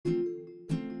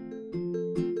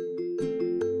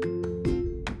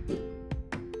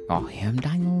I am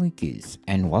Daniel Lucas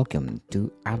and welcome to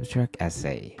Abstract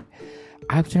Essay.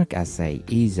 Abstract Essay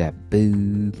is a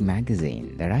book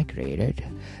magazine that I created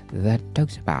that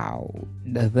talks about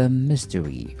the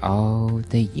mystery of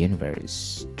the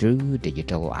universe through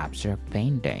digital abstract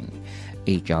painting.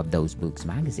 Each of those books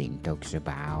magazine talks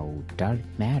about dark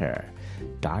matter,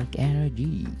 dark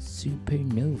energy,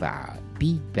 supernova,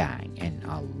 Big Bang, and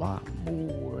a lot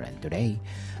more. And today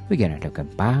we're gonna talk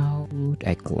about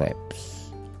eclipse.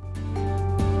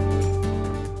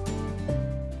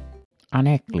 An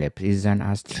eclipse is an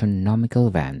astronomical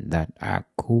event that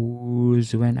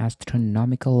occurs when an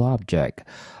astronomical object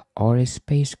or a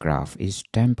spacecraft is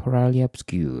temporarily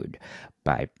obscured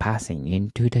by passing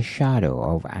into the shadow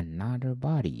of another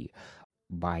body,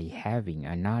 by having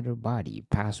another body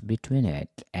pass between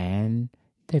it and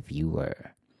the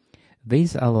viewer.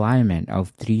 This alignment of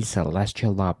three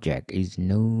celestial objects is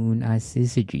known as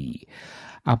syzygy.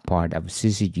 A part of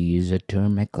syzygy is the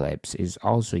term eclipse is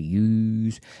also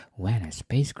used when a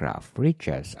spacecraft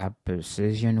reaches a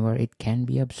position where it can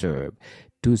be observed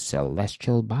two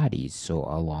celestial bodies so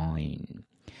aligned.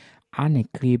 An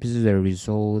eclipse is the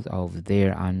result of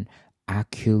their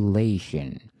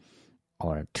annihilation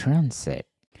or transit.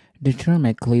 The term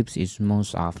eclipse is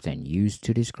most often used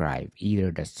to describe either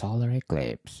the solar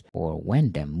eclipse or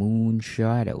when the moon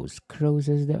shadows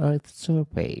crosses the Earth's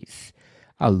surface.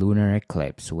 A lunar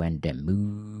eclipse when the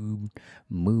moon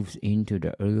moves into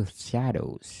the Earth's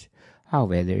shadows.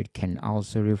 However, it can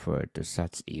also refer to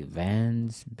such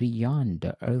events beyond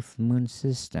the Earth-Moon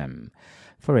system.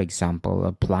 For example,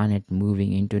 a planet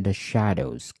moving into the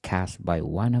shadows cast by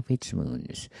one of its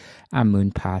moons, a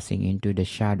moon passing into the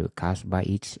shadow cast by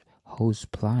its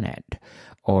host planet,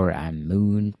 or a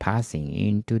moon passing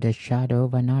into the shadow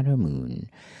of another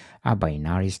moon. A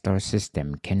binary star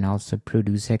system can also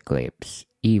produce eclipse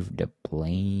if the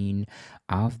plane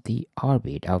of the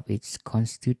orbit of its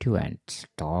constituent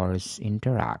stars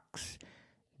interacts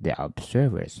the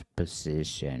observer's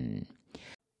position.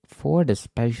 For the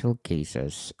special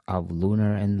cases of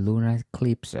lunar and lunar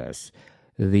eclipses,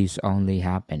 these only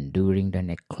happen during the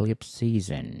eclipse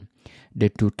season, the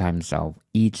two times of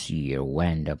each year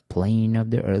when the plane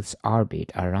of the Earth's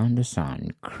orbit around the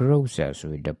Sun crosses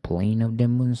with the plane of the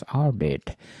Moon's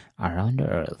orbit around the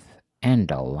Earth, and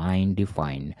the line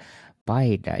defined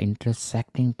by the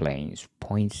intersecting planes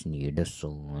points near the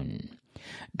Sun.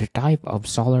 The type of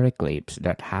solar eclipse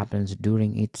that happens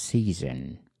during each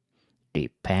season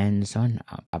depends on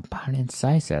apparent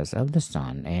sizes of the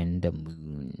Sun and the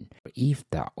Moon. If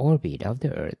the orbit of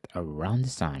the Earth around the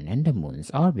Sun and the Moon's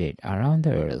orbit around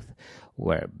the Earth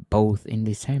were both in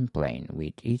the same plane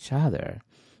with each other,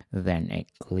 then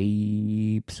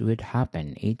eclipse would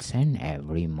happen each and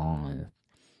every month.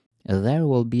 There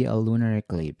will be a lunar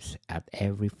eclipse at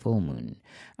every full moon,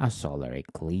 a solar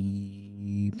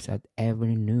eclipse at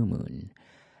every new moon,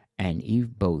 and if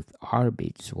both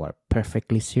orbits were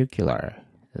perfectly circular,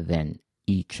 then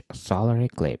each solar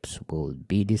eclipse would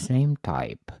be the same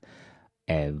type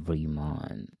every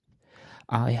month.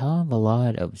 I have a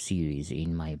lot of series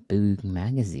in my book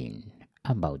magazine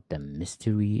about the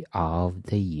mystery of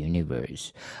the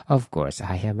universe. Of course,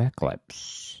 I have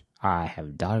eclipse, I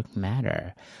have dark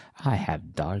matter, I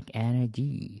have dark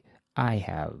energy, I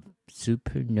have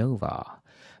supernova.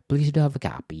 Please do have a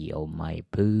copy of my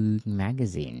book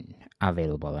magazine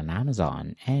available on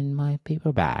Amazon, and my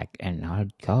paperback and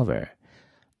hardcover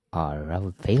are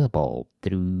available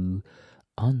through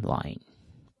online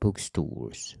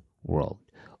bookstores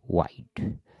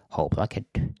worldwide. Hope like it.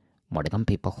 More to come,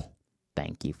 people.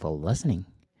 Thank you for listening,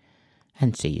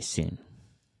 and see you soon.